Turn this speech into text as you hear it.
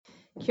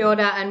Kia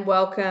ora and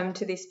welcome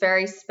to this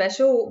very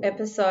special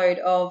episode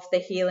of the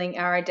Healing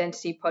Our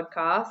Identity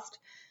podcast.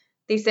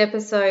 This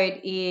episode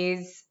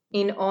is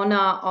in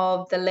honour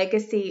of the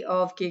legacy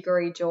of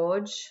Gigori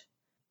George,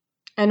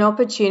 an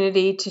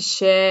opportunity to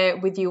share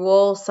with you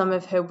all some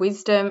of her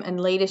wisdom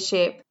and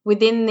leadership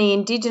within the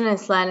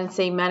Indigenous land and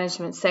sea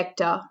management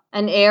sector,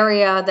 an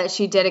area that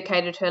she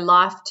dedicated her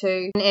life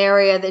to, an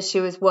area that she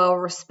was well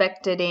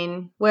respected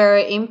in, where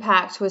her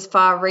impact was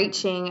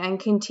far-reaching and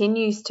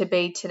continues to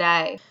be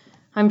today.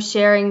 I'm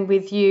sharing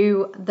with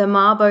you the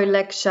Mabo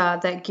lecture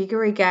that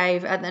Gigori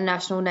gave at the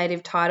National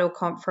Native Title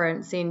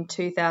Conference in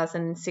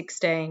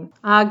 2016.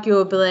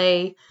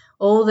 Arguably,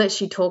 all that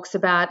she talks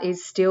about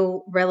is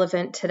still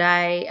relevant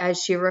today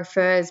as she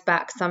refers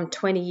back some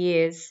 20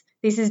 years.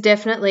 This is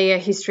definitely a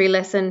history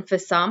lesson for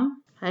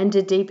some and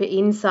a deeper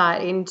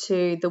insight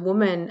into the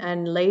woman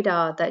and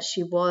leader that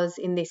she was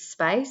in this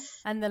space.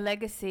 And the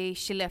legacy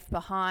she left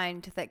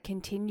behind that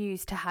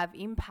continues to have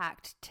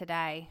impact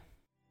today.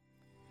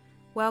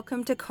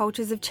 Welcome to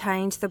Cultures of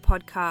Change, the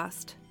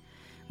podcast,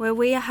 where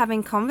we are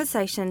having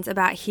conversations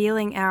about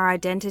healing our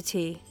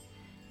identity.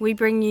 We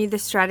bring you the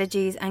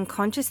strategies and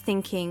conscious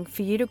thinking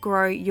for you to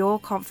grow your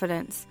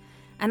confidence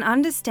and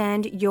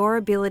understand your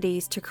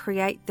abilities to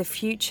create the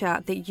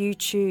future that you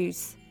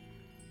choose.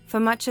 For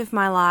much of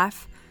my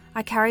life,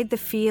 I carried the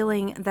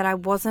feeling that I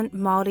wasn't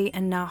Māori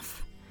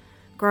enough.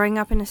 Growing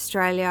up in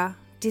Australia,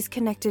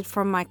 disconnected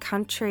from my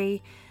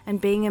country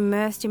and being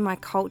immersed in my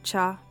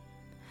culture,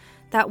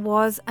 that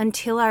was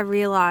until I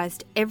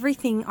realised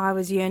everything I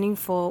was yearning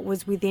for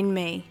was within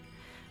me.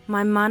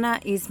 My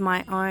mana is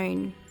my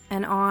own,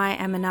 and I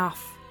am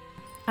enough.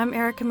 I'm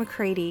Erica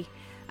McCready,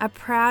 a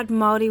proud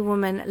Māori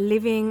woman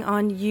living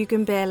on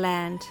Yugambeh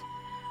land.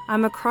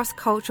 I'm a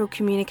cross-cultural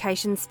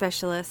communications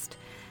specialist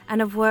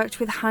and have worked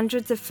with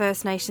hundreds of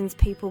First Nations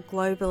people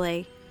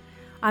globally.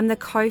 I'm the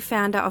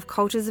co-founder of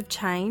Cultures of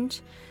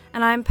Change,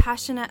 and I am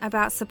passionate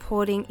about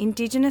supporting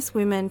Indigenous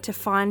women to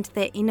find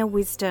their inner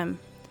wisdom.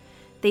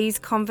 These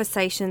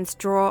conversations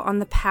draw on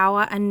the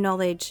power and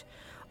knowledge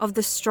of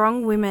the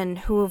strong women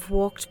who have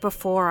walked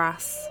before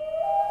us.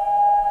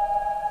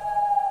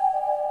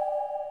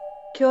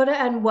 Kia ora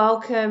and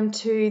welcome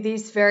to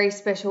this very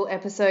special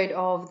episode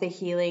of the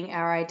Healing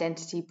Our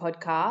Identity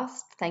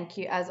podcast. Thank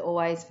you as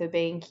always for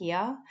being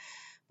here.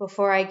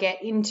 Before I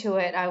get into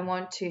it, I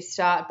want to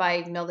start by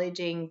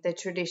acknowledging the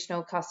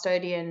traditional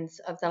custodians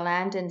of the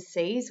land and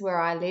seas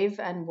where I live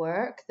and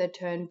work, the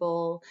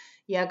Turnbull,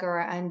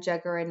 Yagara and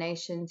Jagera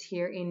nations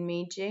here in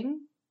Meejing.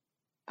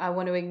 I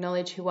want to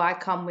acknowledge who I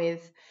come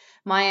with,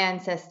 my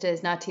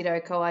ancestors, Ngāti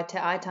Raukawa Te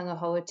Aitanga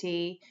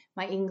Hoati,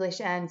 my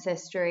English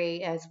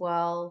ancestry as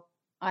well.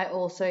 I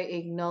also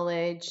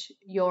acknowledge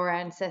your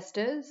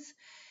ancestors.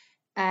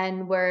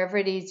 And wherever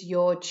it is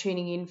you're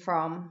tuning in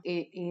from,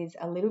 it is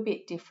a little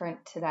bit different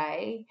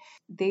today.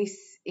 This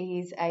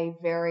is a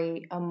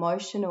very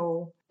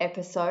emotional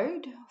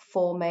episode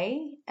for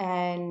me,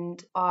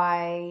 and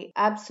I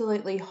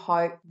absolutely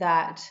hope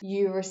that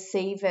you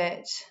receive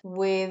it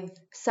with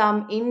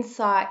some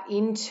insight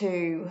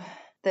into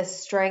the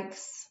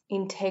strengths,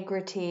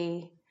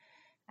 integrity,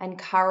 and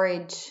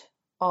courage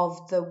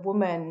of the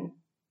woman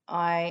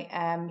I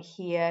am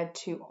here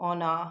to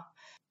honour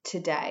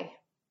today.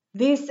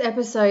 This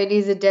episode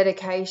is a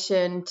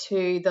dedication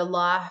to the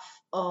life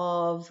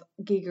of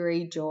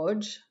Gigori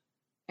George,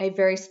 a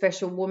very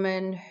special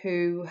woman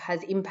who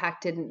has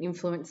impacted and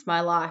influenced my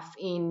life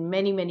in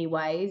many, many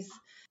ways.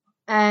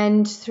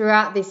 And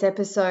throughout this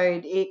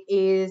episode, it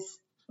is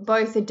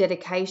both a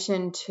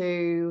dedication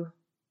to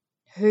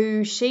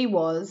who she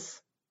was,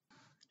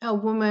 a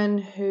woman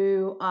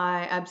who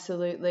I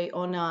absolutely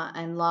honour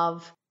and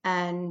love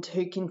and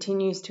who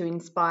continues to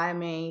inspire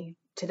me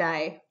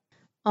today.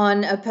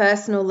 On a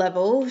personal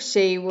level,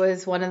 she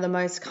was one of the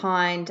most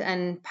kind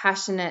and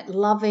passionate,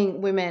 loving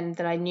women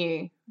that I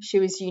knew. She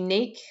was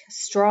unique,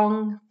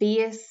 strong,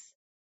 fierce,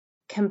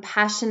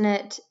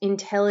 compassionate,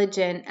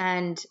 intelligent,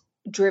 and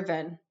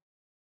driven.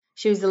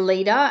 She was a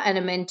leader and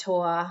a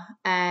mentor,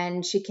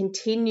 and she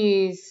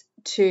continues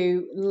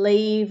to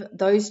leave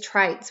those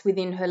traits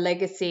within her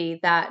legacy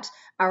that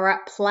are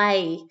at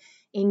play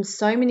in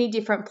so many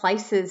different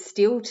places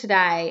still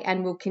today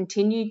and will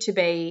continue to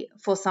be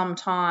for some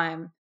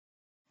time.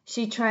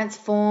 She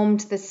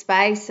transformed the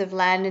space of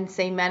land and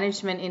sea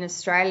management in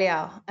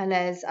Australia, and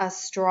as a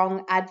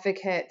strong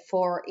advocate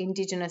for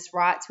Indigenous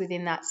rights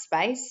within that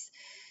space.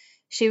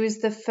 She was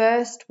the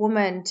first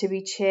woman to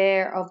be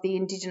chair of the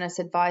Indigenous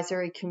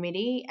Advisory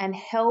Committee and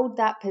held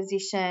that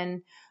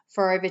position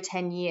for over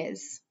 10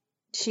 years.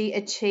 She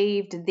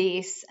achieved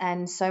this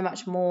and so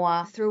much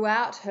more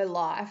throughout her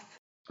life,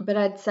 but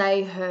I'd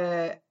say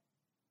her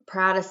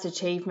proudest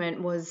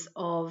achievement was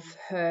of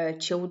her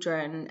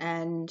children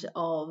and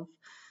of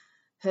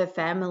her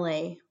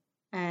family,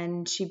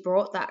 and she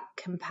brought that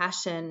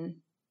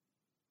compassion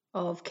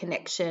of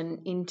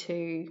connection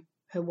into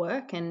her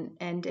work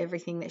and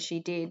everything that she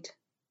did.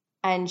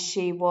 And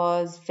she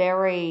was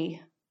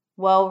very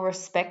well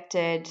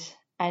respected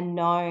and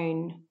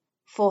known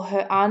for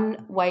her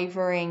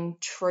unwavering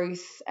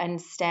truth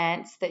and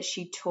stance that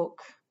she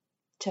took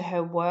to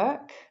her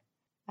work,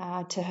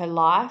 to her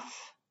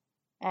life,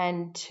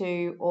 and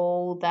to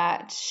all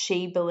that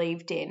she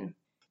believed in.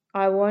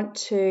 I want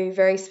to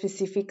very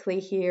specifically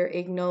here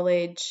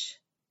acknowledge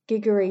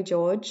Giggery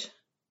George,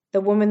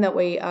 the woman that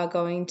we are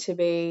going to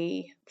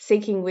be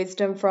seeking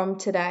wisdom from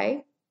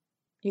today.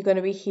 You're going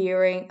to be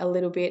hearing a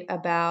little bit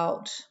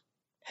about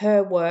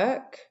her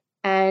work,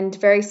 and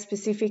very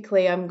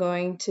specifically I'm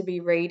going to be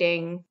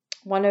reading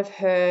one of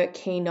her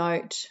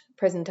keynote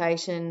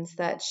presentations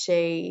that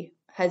she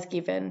has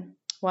given,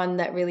 one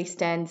that really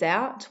stands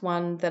out,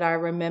 one that I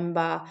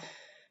remember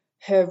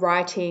her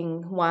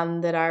writing,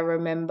 one that I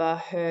remember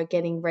her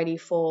getting ready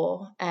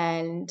for,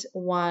 and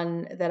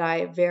one that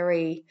I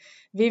very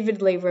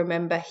vividly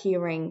remember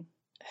hearing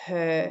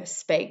her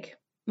speak.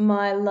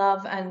 My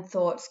love and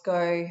thoughts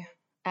go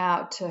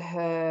out to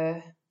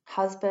her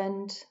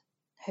husband,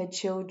 her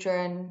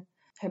children,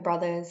 her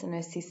brothers and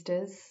her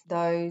sisters,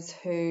 those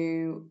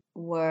who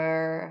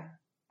were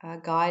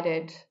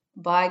guided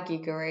by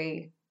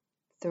Giggery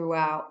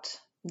throughout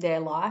their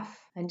life,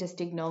 and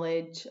just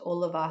acknowledge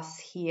all of us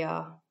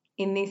here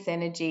in this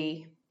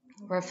energy,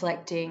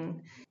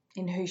 reflecting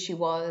in who she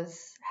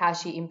was, how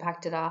she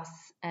impacted us,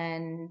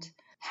 and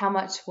how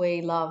much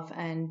we love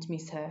and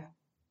miss her.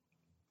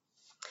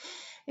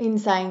 In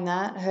saying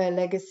that, her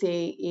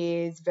legacy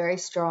is very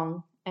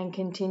strong and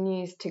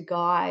continues to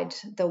guide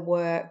the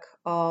work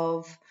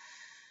of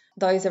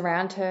those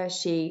around her.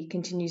 She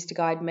continues to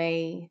guide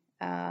me.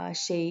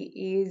 She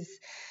is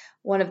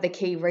one of the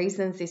key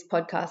reasons this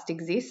podcast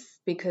exists,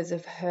 because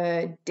of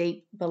her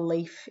deep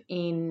belief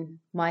in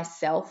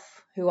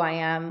myself, who I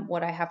am,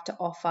 what I have to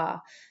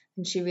offer.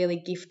 And she really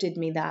gifted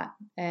me that.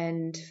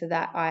 And for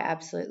that, I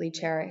absolutely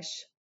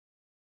cherish.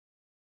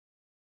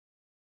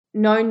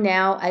 Known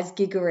now as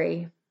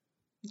Giggery,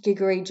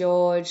 Giggery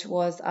George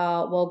was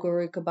a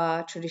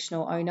Walgurukaba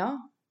traditional owner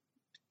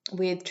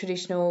with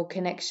traditional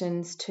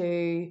connections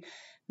to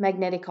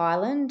Magnetic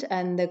Island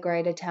and the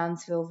Greater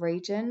Townsville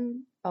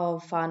region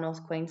of far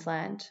north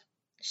Queensland.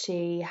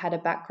 She had a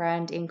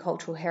background in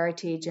cultural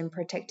heritage and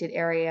protected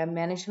area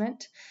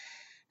management,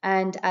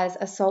 and as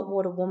a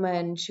saltwater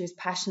woman, she was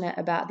passionate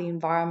about the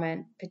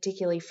environment,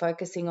 particularly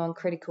focusing on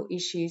critical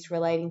issues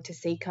relating to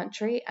sea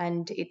country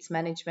and its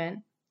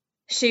management.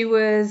 She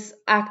was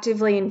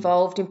actively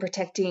involved in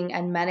protecting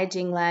and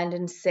managing land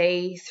and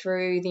sea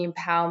through the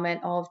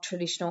empowerment of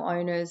traditional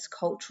owners,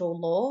 cultural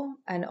law,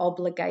 and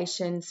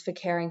obligations for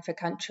caring for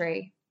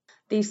country.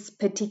 This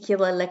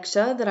particular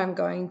lecture that I'm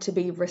going to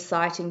be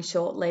reciting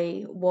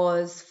shortly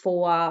was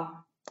for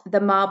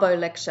the Mabo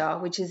lecture,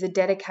 which is a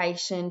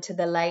dedication to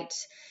the late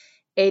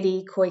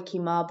Eddie Koiki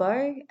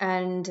Mabo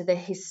and the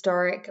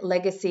historic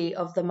legacy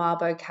of the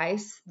Mabo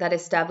case that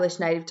established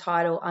native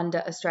title under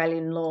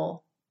Australian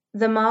law.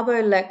 The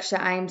Mabo lecture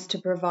aims to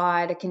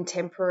provide a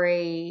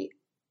contemporary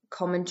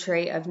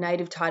commentary of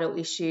native title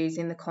issues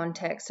in the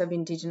context of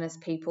Indigenous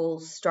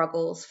peoples'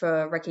 struggles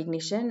for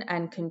recognition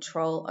and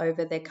control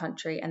over their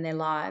country and their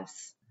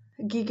lives.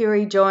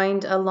 Giggery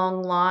joined a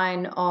long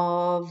line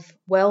of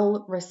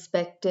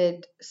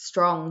well-respected,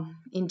 strong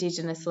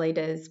Indigenous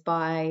leaders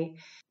by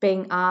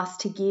being asked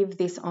to give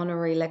this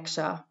honorary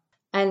lecture.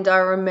 And I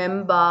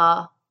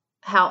remember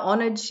how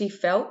honoured she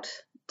felt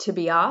to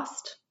be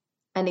asked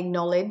and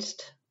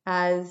acknowledged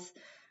as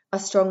a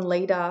strong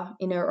leader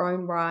in her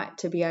own right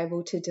to be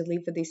able to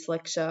deliver this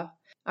lecture.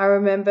 I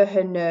remember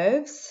her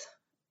nerves,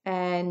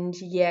 and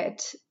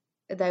yet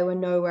they were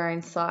nowhere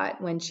in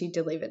sight when she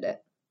delivered it.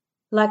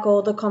 Like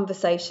all the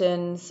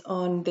conversations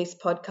on this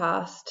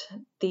podcast,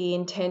 the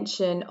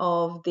intention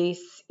of this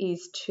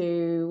is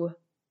to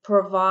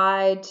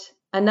provide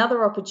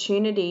another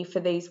opportunity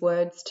for these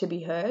words to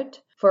be heard,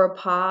 for a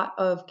part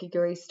of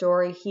Giggery's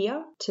story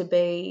here to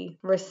be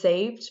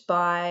received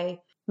by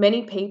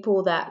many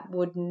people that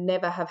would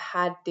never have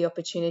had the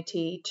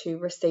opportunity to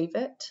receive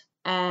it,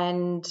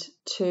 and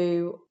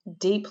to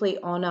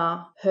deeply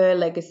honour her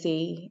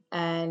legacy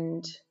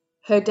and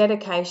her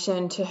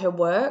dedication to her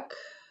work,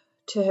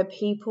 to her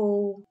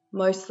people,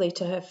 mostly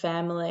to her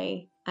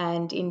family,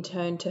 and in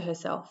turn to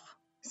herself.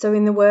 So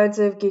in the words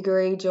of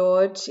Giggery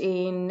George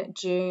in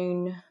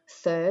June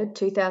 3rd,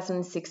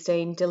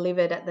 2016,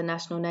 delivered at the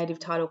National Native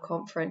Title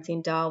Conference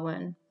in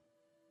Darwin,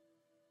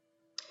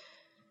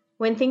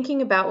 when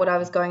thinking about what I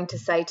was going to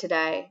say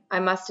today, I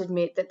must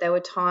admit that there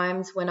were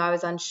times when I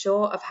was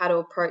unsure of how to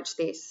approach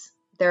this.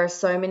 There are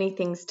so many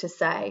things to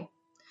say.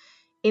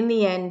 In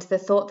the end, the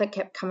thought that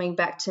kept coming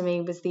back to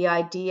me was the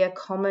idea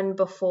common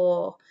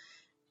before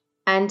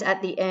and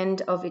at the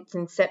end of its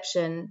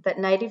inception, that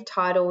native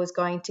title was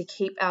going to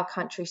keep our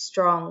country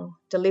strong,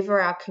 deliver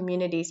our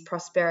communities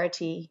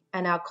prosperity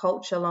and our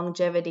culture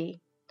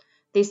longevity.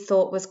 This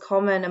thought was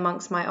common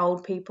amongst my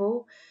old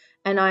people,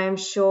 and I am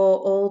sure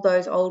all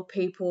those old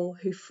people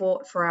who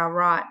fought for our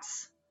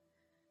rights.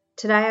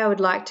 Today I would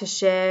like to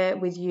share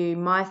with you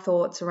my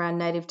thoughts around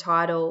native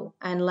title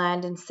and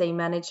land and sea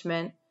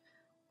management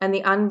and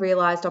the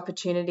unrealised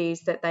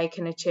opportunities that they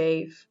can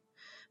achieve.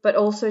 but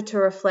also to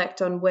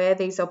reflect on where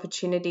these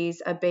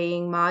opportunities are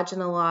being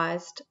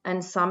marginalised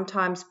and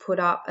sometimes put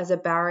up as a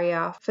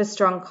barrier for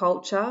strong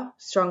culture,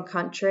 strong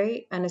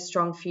country, and a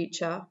strong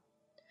future.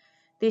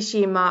 This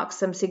year marks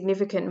some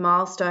significant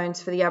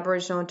milestones for the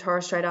Aboriginal and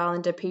Torres Strait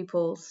Islander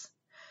peoples.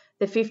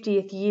 The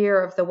 50th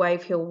year of the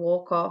Wave Hill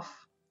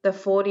Walk-Off, the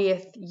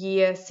 40th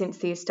year since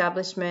the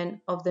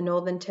establishment of the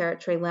Northern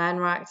Territory Land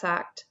Rights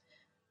Act,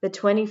 the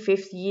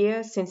 25th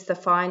year since the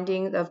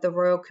findings of the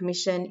Royal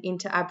Commission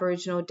into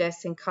Aboriginal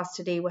deaths in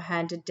custody were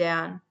handed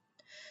down,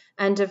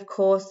 and of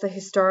course the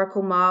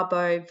historical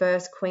Mabo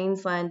v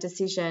Queensland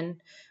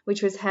decision,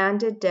 which was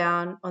handed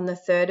down on the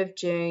 3rd of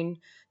June,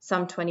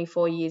 some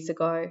 24 years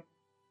ago.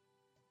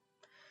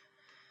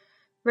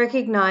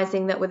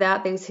 Recognising that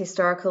without these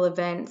historical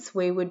events,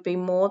 we would be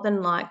more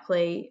than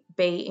likely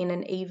be in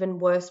an even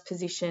worse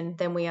position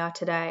than we are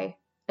today.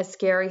 A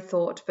scary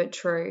thought, but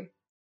true.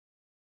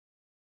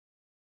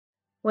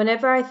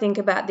 Whenever I think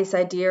about this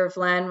idea of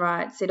land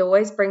rights, it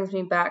always brings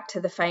me back to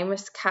the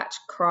famous catch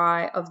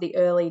cry of the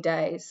early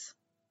days.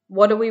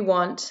 What do we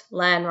want?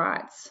 Land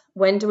rights.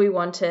 When do we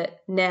want it?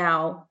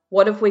 Now.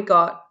 What have we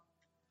got?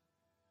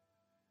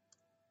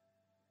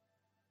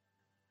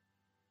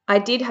 I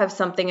did have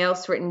something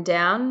else written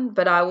down,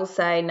 but I will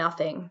say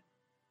nothing.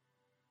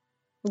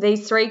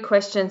 These three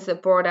questions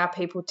that brought our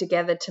people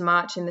together to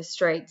march in the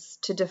streets,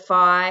 to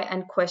defy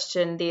and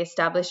question the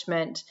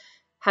establishment,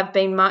 have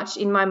been much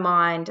in my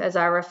mind as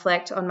I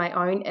reflect on my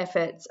own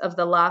efforts of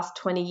the last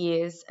 20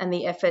 years and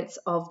the efforts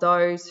of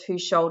those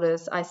whose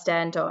shoulders I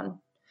stand on.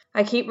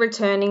 I keep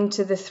returning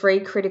to the three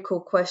critical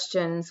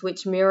questions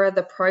which mirror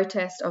the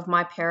protest of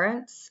my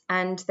parents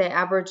and their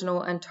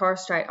Aboriginal and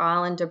Torres Strait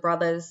Islander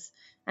brothers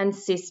and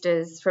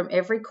sisters from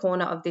every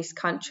corner of this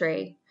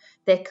country,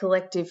 their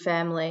collective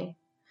family.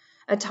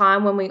 A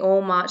time when we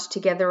all marched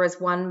together as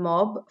one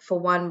mob for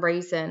one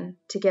reason,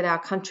 to get our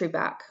country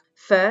back.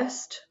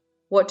 First,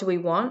 what do we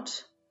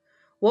want?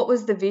 What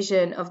was the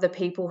vision of the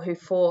people who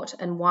fought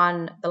and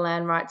won the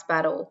land rights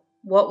battle?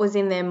 What was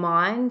in their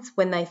minds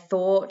when they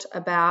thought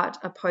about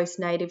a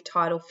post-native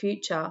title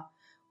future?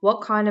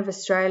 What kind of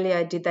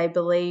Australia did they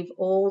believe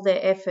all their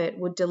effort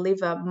would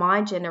deliver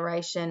my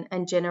generation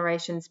and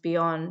generations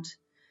beyond?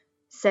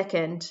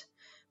 Second,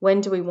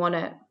 when do we want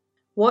it?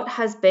 What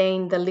has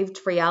been the lived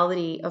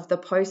reality of the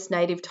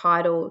post-native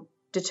title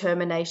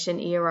determination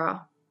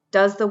era?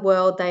 Does the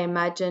world they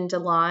imagined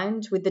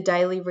aligned with the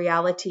daily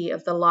reality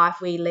of the life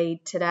we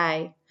lead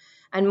today?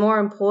 And more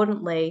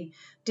importantly,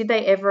 did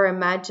they ever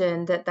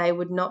imagine that they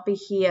would not be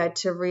here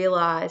to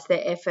realise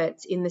their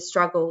efforts in the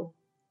struggle,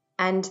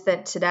 and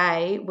that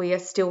today we are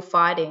still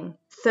fighting?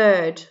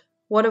 Third,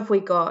 what have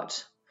we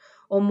got?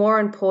 Or more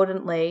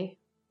importantly,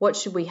 what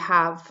should we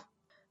have?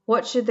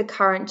 What should the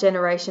current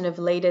generation of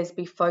leaders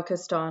be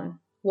focused on?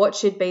 What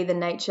should be the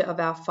nature of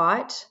our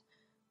fight?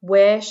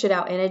 Where should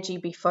our energy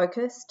be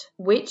focused?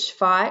 Which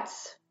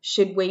fights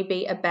should we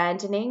be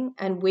abandoning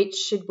and which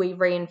should we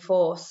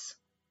reinforce?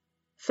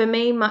 For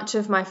me, much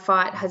of my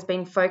fight has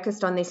been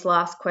focused on this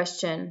last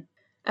question,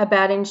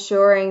 about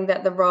ensuring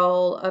that the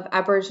role of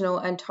Aboriginal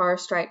and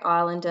Torres Strait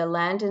Islander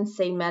land and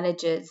sea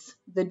managers,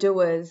 the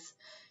doers,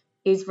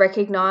 is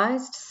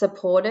recognised,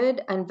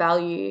 supported and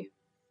valued.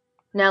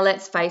 Now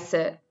let's face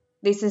it,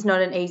 this is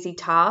not an easy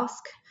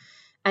task,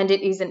 and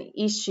it is an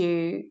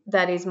issue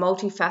that is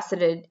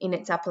multifaceted in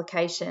its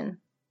application.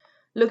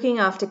 Looking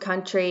after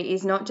country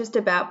is not just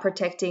about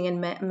protecting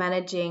and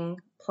managing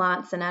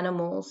plants and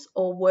animals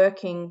or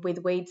working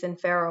with weeds and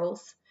ferals.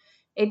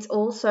 It's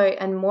also,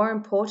 and more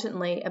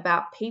importantly,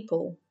 about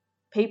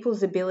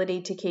people's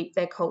ability to keep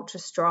their culture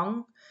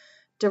strong,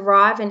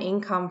 derive an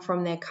income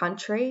from their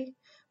country,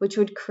 which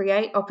would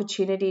create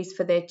opportunities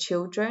for their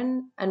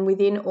children, and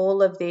within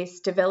all of this,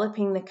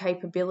 developing the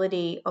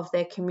capability of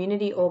their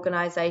community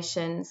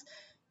organisations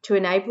to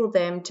enable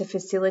them to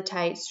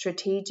facilitate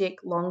strategic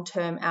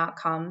long-term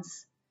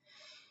outcomes.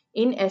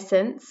 In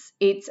essence,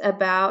 it's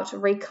about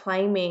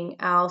reclaiming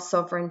our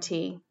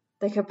sovereignty,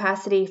 the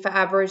capacity for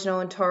Aboriginal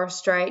and Torres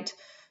Strait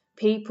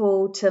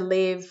people to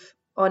live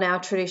on our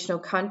traditional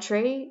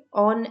country,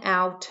 on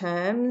our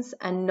terms,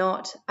 and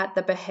not at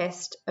the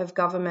behest of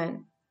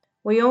government.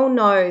 We all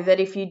know that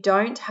if you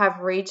don't have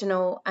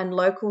regional and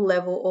local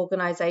level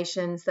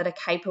organisations that are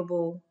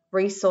capable,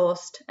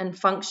 resourced and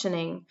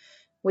functioning,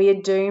 we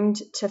are doomed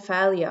to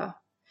failure.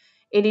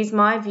 It is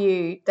my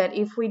view that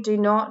if we do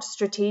not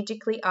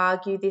strategically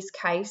argue this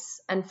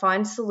case and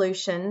find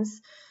solutions,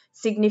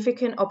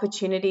 significant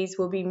opportunities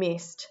will be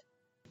missed.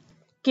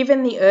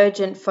 Given the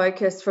urgent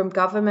focus from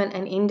government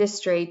and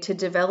industry to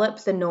develop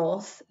the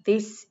North,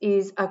 this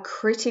is a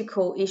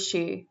critical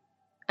issue.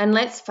 And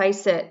let's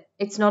face it,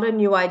 it's not a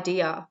new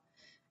idea.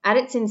 At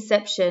its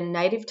inception,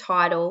 native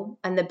title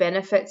and the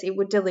benefits it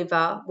would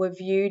deliver were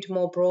viewed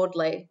more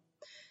broadly.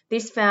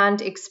 This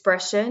found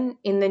expression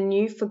in the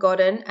new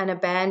forgotten and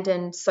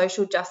abandoned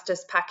social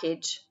justice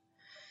package.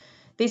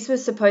 This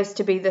was supposed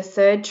to be the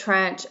third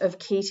tranche of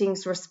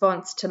Keating's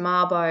response to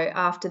Mabo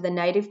after the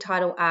Native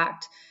Title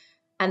Act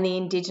and the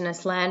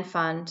Indigenous Land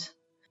Fund.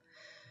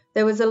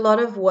 There was a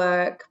lot of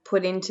work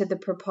put into the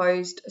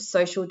proposed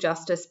social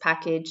justice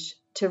package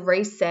to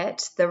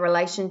reset the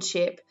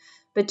relationship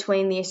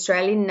between the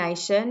Australian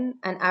nation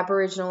and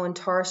Aboriginal and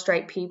Torres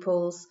Strait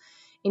peoples,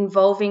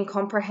 involving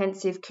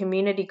comprehensive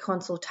community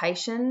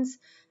consultations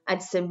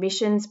and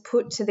submissions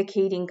put to the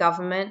Keating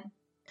government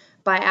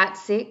by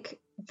ATSIC,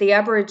 the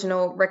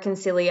Aboriginal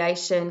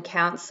Reconciliation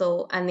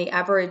Council, and the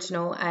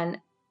Aboriginal and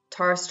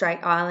Torres Strait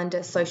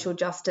Islander Social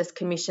Justice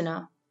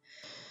Commissioner.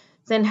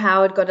 Then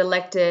Howard got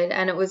elected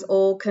and it was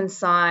all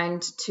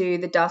consigned to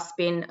the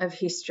dustbin of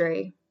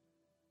history.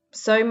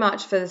 So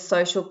much for the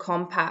social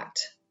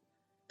compact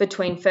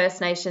between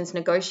First Nations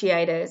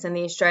negotiators and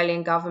the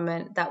Australian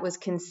government that was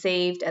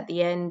conceived at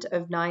the end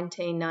of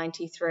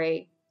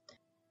 1993.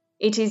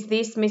 It is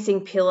this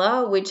missing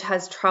pillar which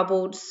has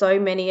troubled so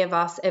many of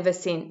us ever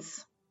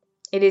since.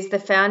 It is the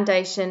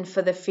foundation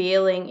for the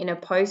feeling in a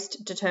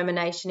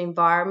post-determination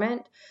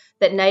environment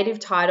that native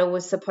title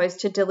was supposed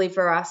to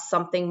deliver us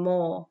something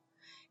more.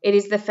 It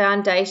is the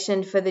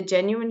foundation for the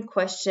genuine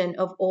question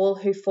of all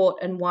who fought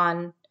and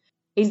won,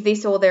 is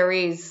this all there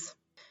is?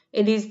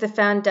 It is the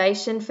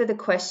foundation for the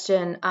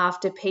question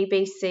after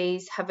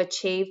PBCs have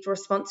achieved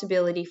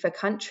responsibility for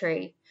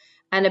country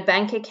and a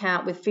bank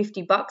account with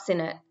 $50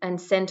 in it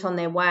and sent on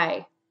their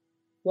way.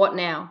 What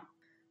now?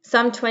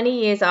 Some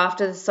 20 years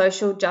after the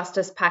social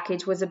justice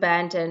package was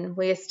abandoned,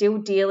 we are still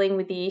dealing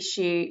with the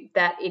issue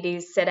that it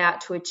is set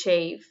out to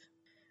achieve.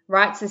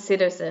 Rights as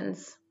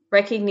citizens,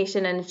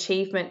 recognition and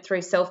achievement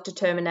through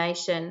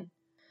self-determination,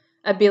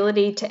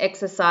 ability to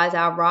exercise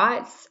our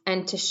rights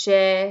and to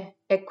share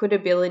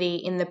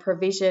equitability in the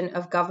provision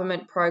of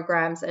government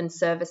programs and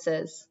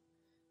services,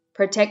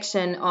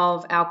 protection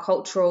of our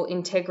cultural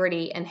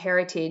integrity and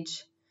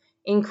heritage,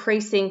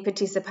 increasing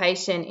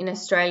participation in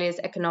Australia's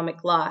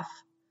economic life.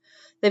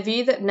 The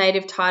view that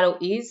native title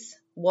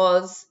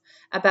was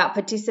about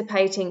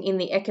participating in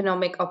the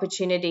economic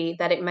opportunity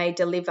that it may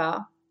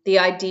deliver, the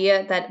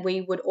idea that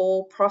we would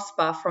all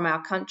prosper from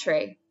our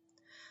country.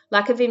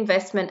 Lack of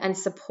investment and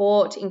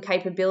support in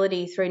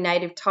capability through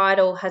native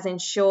title has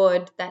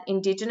ensured that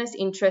Indigenous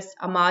interests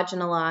are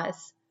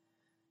marginalised.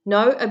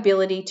 No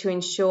ability to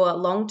ensure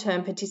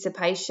long-term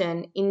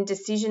participation in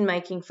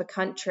decision-making for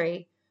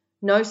country,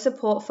 no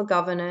support for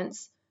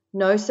governance,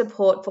 no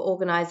support for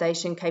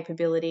organisation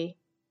capability.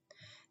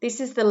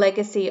 This is the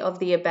legacy of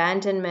the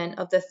abandonment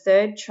of the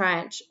third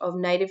tranche of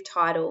native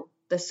title,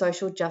 the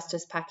social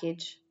justice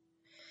package.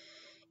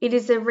 It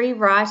is a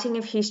rewriting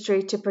of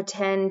history to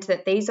pretend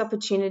that these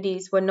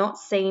opportunities were not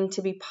seen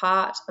to be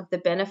part of the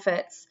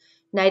benefits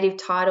native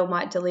title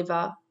might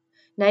deliver.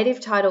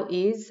 Native title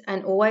is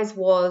and always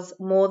was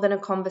more than a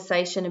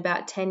conversation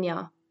about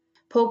tenure.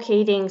 Paul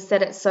Keating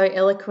said it so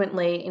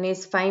eloquently in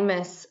his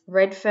famous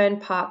Redfern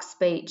Park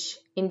speech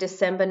in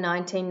December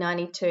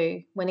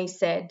 1992 when he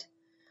said,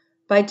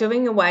 "By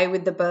doing away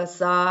with the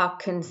bizarre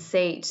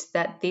conceit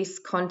that this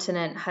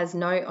continent has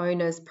no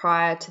owners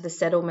prior to the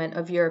settlement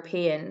of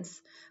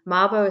Europeans,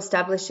 Mabo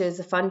establishes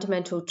a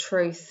fundamental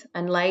truth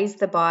and lays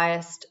the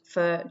bias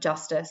for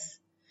justice.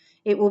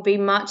 It will be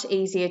much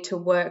easier to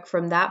work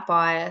from that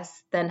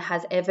bias than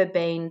has ever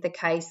been the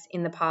case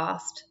in the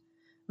past.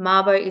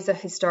 Mabo is a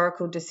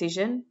historical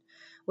decision.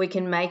 We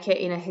can make it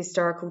in a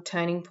historical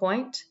turning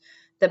point,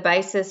 the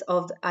basis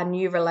of a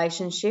new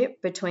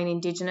relationship between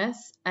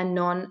Indigenous and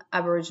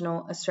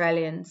non-Aboriginal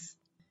Australians."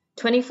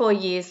 24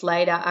 years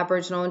later,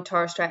 Aboriginal and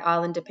Torres Strait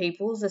Islander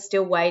peoples are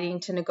still waiting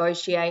to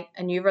negotiate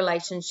a new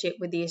relationship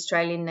with the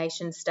Australian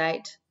nation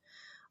state.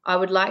 I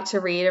would like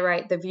to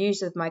reiterate the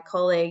views of my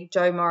colleague,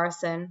 Joe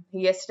Morrison, who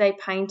yesterday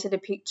painted a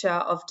picture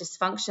of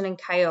dysfunction and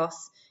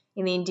chaos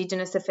in the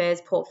Indigenous Affairs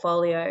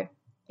portfolio.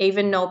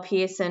 Even Noel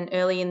Pearson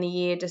early in the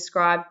year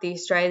described the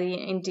Australian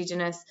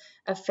Indigenous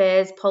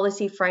Affairs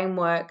policy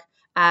framework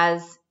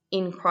as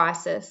in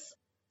crisis.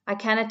 I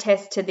can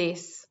attest to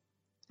this.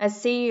 As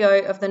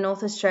CEO of the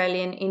North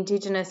Australian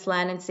Indigenous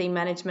Land and Sea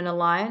Management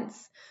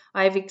Alliance,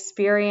 I have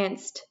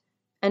experienced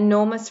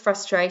enormous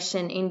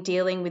frustration in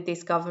dealing with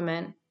this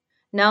government.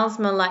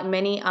 NALSMA, like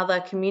many other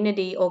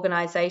community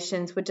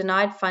organisations, were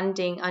denied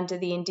funding under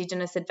the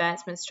Indigenous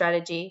Advancement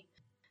Strategy.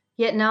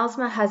 Yet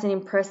NALSMA has an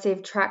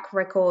impressive track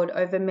record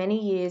over many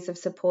years of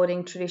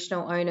supporting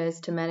traditional owners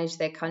to manage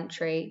their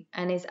country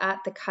and is at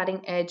the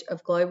cutting edge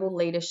of global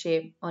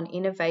leadership on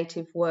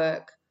innovative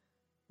work,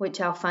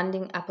 which our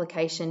funding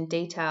application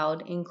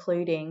detailed,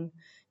 including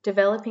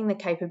developing the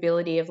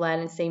capability of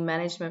land and sea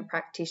management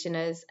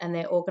practitioners and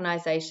their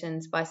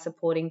organisations by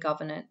supporting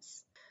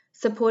governance,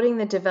 supporting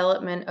the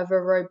development of a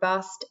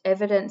robust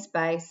evidence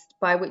base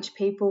by which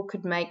people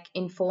could make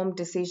informed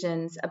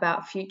decisions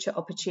about future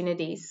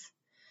opportunities,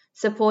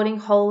 supporting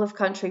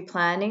whole-of-country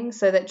planning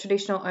so that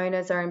traditional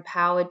owners are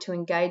empowered to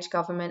engage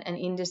government and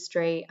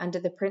industry under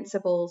the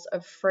principles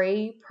of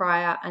free,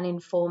 prior and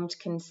informed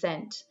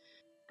consent,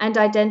 and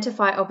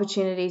identify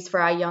opportunities for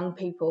our young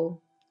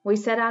people. We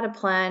set out a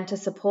plan to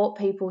support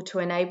people to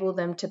enable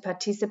them to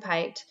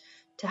participate,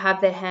 to have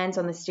their hands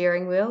on the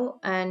steering wheel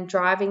and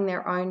driving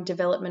their own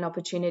development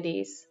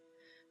opportunities.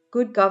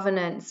 Good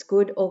governance,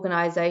 good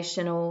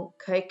organisational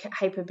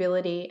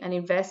capability and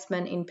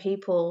investment in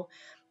people,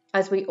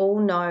 as we all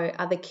know,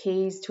 are the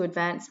keys to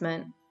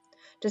advancement.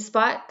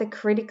 Despite the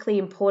critically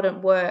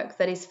important work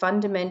that is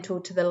fundamental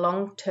to the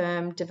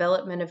long-term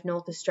development of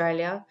North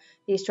Australia,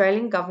 the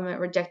Australian government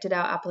rejected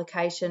our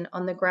application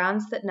on the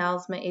grounds that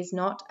NALSMA is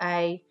not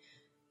a,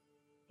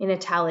 in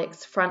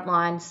italics,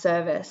 frontline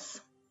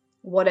service,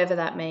 whatever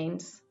that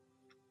means.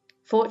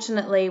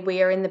 Fortunately,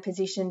 we are in the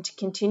position to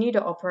continue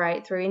to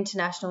operate through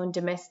international and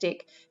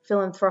domestic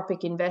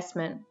philanthropic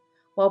investment.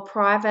 While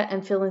private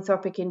and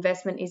philanthropic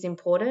investment is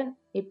important,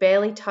 it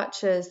barely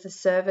touches the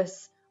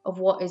service of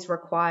what is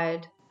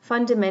required.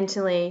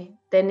 Fundamentally,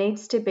 there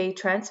needs to be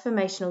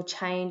transformational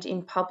change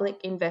in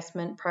public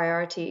investment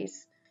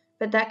priorities,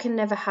 but that can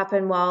never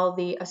happen while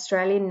the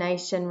Australian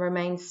nation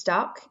remains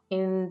stuck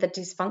in the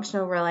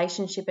dysfunctional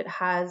relationship it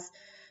has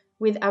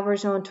with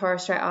Aboriginal and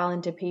Torres Strait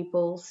Islander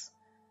peoples,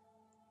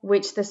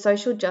 which the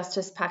social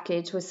justice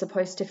package was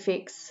supposed to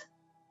fix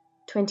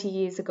 20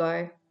 years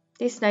ago.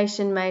 This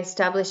nation may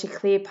establish a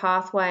clear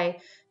pathway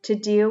to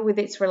deal with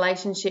its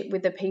relationship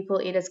with the people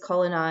it has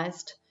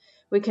colonised.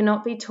 We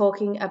cannot be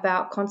talking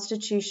about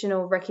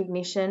constitutional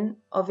recognition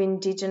of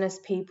Indigenous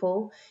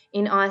people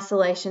in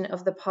isolation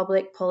of the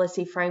public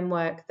policy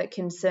framework that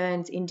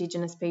concerns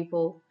Indigenous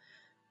people.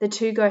 The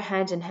two go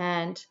hand in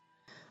hand.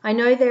 I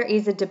know there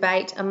is a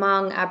debate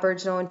among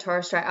Aboriginal and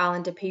Torres Strait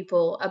Islander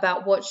people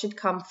about what should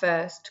come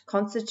first,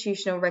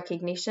 constitutional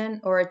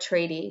recognition or a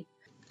treaty.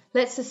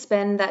 Let's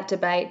suspend that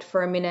debate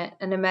for a minute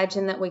and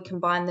imagine that we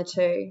combine the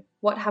two.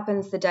 What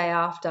happens the day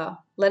after?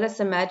 Let us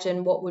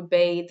imagine what would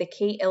be the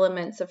key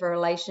elements of a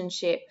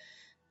relationship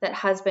that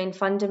has been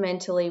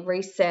fundamentally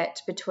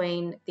reset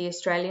between the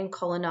Australian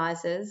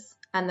colonisers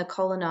and the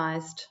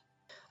colonised.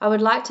 I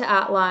would like to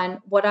outline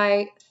what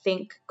I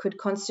think could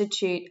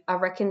constitute a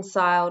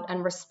reconciled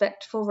and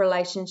respectful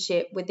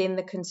relationship within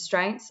the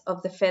constraints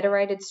of the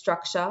federated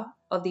structure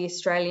of the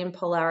Australian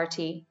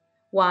polarity.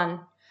 1.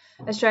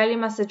 Australia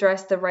must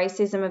address the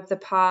racism of the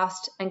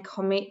past and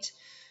commit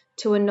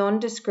to a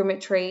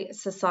non-discriminatory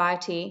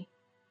society.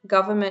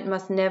 Government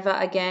must never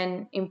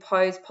again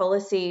impose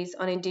policies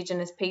on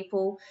Indigenous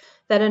people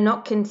that are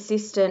not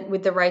consistent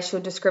with the Racial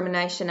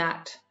Discrimination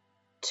Act.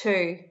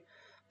 2.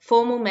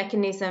 Formal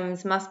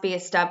mechanisms must be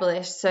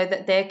established so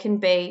that there can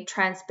be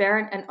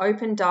transparent and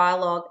open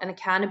dialogue and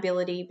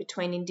accountability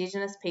between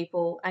Indigenous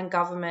people and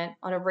government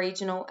on a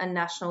regional and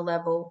national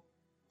level.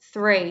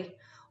 3.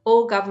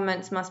 All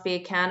governments must be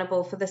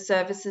accountable for the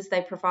services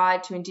they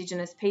provide to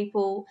Indigenous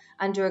people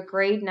under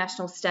agreed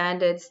national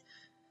standards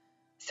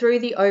through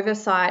the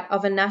oversight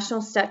of a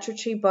national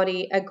statutory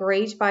body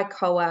agreed by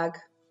COAG.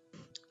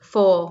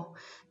 4.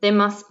 There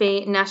must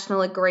be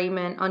national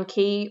agreement on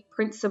key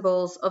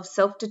principles of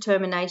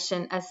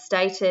self-determination as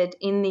stated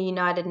in the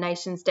United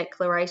Nations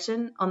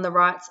Declaration on the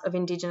Rights of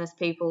Indigenous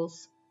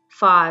Peoples.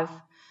 5.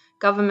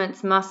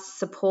 Governments must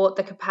support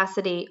the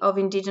capacity of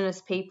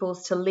Indigenous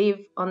peoples to live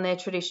on their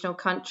traditional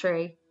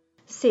country.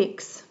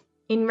 6.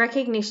 In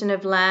recognition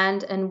of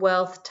land and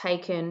wealth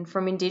taken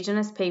from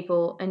Indigenous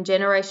people and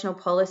generational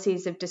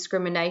policies of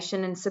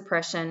discrimination and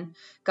suppression,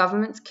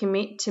 governments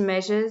commit to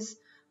measures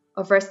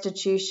of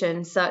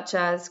restitution such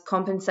as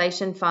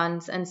compensation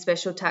funds and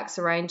special tax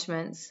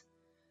arrangements.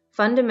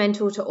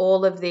 Fundamental to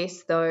all of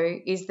this, though,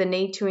 is the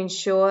need to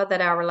ensure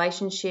that our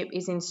relationship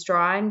is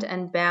enshrined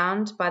and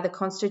bound by the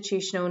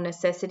constitutional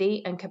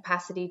necessity and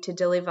capacity to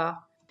deliver.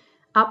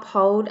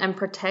 Uphold and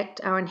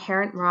protect our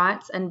inherent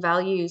rights and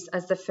values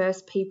as the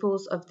first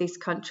peoples of this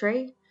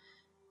country.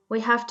 We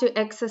have to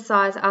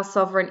exercise our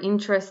sovereign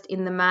interest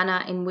in the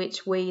manner in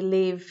which we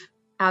live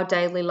our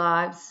daily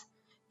lives.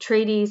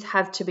 Treaties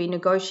have to be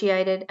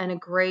negotiated and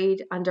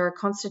agreed under a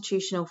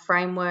constitutional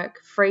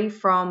framework free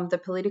from the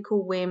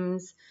political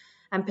whims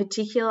and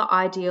particular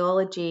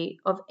ideology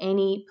of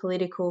any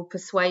political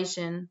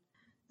persuasion.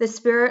 The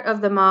spirit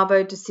of the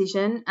Mabo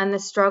decision and the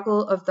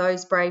struggle of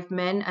those brave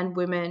men and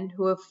women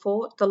who have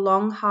fought the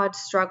long, hard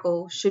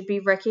struggle should be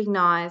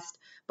recognised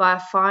by a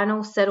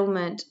final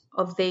settlement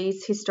of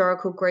these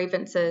historical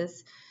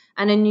grievances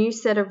and a new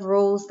set of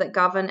rules that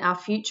govern our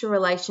future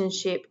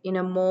relationship in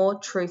a more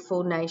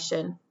truthful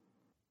nation.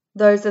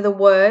 Those are the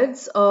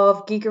words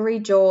of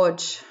Giggery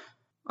George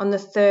on the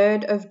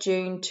 3rd of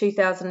June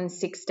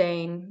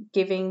 2016,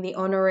 giving the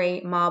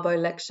honorary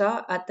Mabo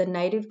lecture at the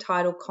Native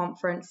Title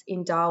Conference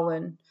in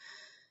Darwin.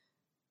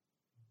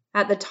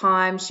 At the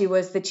time, she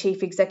was the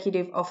Chief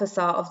Executive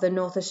Officer of the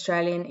North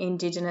Australian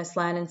Indigenous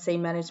Land and Sea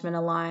Management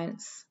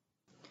Alliance.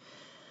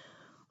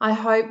 I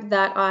hope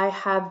that I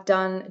have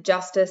done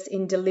justice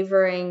in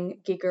delivering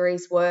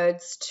Giggery's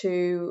words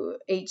to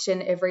each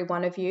and every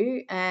one of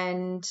you,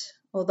 and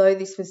although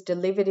this was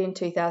delivered in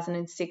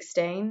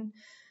 2016,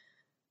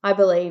 I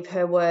believe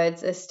her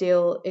words are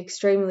still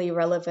extremely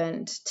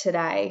relevant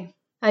today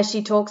as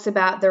she talks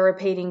about the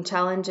repeating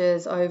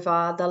challenges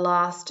over the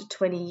last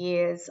 20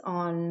 years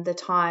on the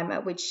time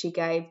at which she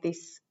gave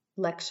this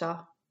lecture.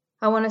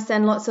 I want to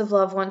send lots of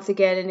love once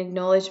again and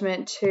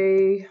acknowledgement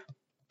to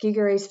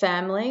Giggery's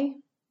family,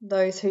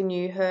 those who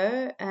knew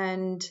her,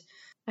 and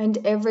and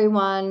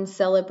everyone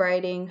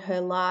celebrating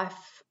her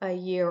life a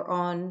year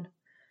on.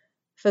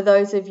 For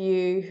those of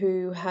you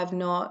who have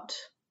not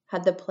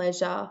had the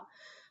pleasure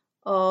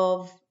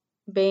of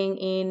being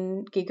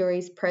in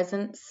Giggeri's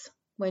presence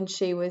when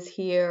she was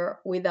here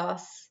with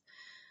us,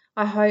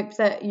 I hope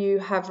that you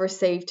have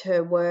received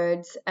her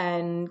words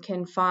and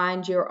can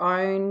find your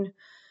own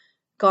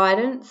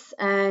guidance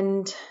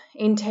and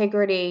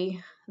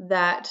integrity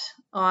that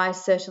I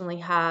certainly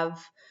have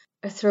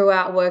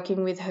throughout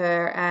working with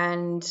her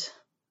and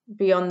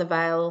beyond the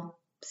veil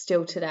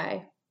still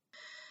today.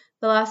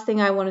 The last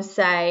thing I want to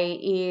say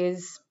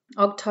is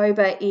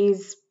October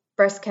is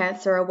Breast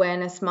Cancer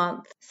Awareness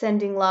Month,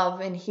 sending love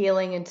and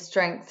healing and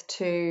strength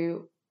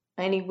to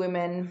any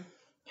women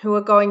who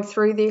are going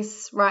through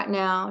this right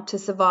now, to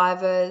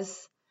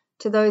survivors,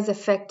 to those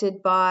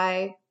affected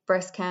by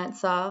breast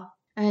cancer,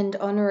 and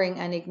honouring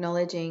and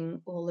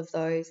acknowledging all of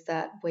those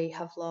that we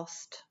have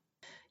lost.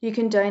 You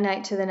can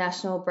donate to the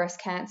National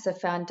Breast Cancer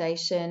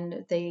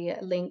Foundation. The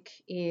link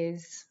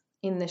is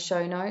in the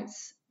show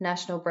notes,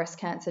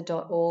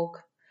 nationalbreastcancer.org,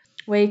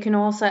 where you can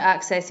also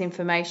access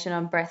information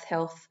on breast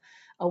health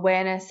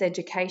awareness,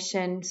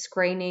 education,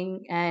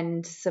 screening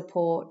and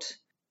support.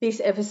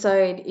 This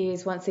episode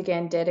is once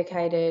again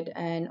dedicated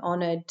and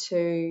honoured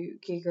to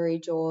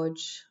Giggeri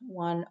George,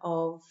 one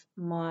of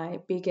my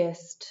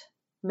biggest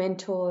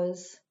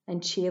mentors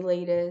and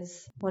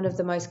cheerleaders, one of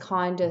the most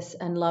kindest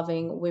and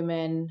loving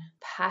women,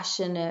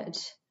 passionate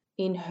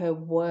in her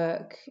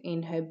work,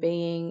 in her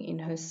being, in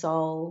her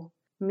soul,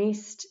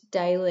 missed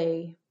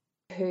daily,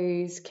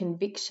 whose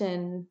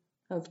conviction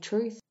of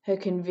truth, her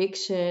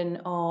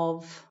conviction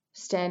of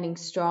standing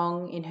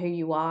strong in who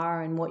you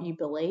are and what you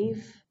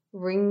believe,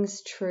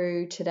 rings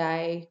true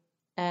today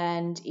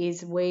and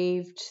is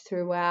weaved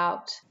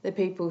throughout the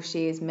people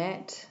she has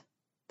met,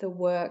 the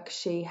work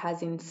she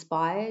has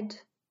inspired,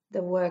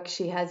 the work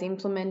she has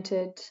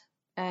implemented,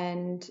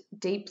 and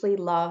deeply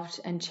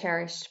loved and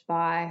cherished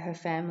by her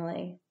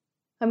family.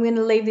 I'm going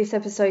to leave this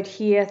episode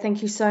here.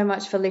 Thank you so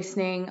much for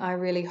listening. I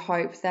really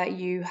hope that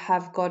you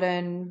have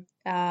gotten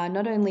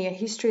not only a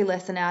history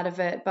lesson out of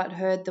it, but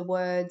heard the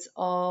words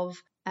of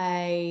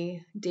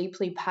a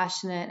deeply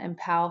passionate and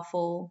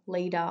powerful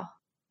leader.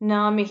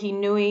 Ngā mihi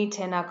nui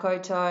tēnā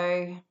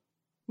koutou,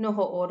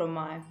 noho ora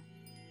mai.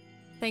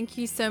 Thank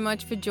you so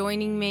much for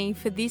joining me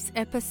for this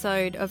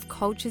episode of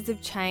Cultures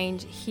of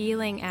Change,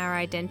 Healing Our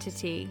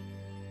Identity.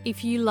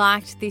 If you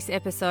liked this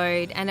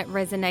episode and it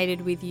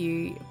resonated with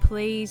you,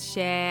 please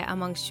share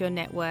amongst your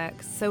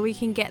networks so we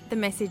can get the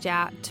message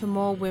out to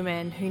more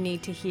women who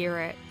need to hear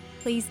it.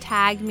 Please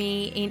tag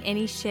me in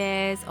any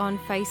shares on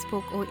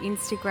Facebook or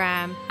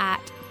Instagram at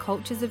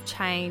Cultures of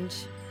Change,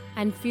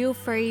 and feel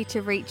free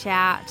to reach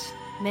out,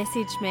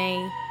 message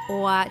me,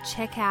 or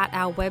check out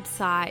our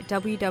website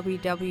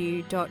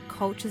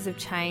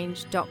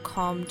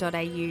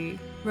www.culturesofchange.com.au.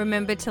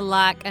 Remember to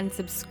like and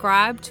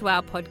subscribe to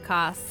our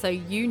podcast so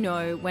you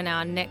know when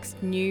our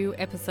next new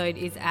episode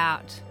is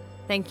out.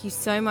 Thank you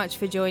so much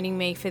for joining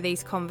me for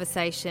these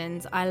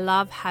conversations. I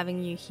love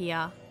having you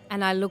here,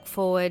 and I look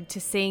forward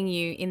to seeing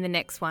you in the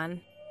next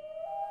one.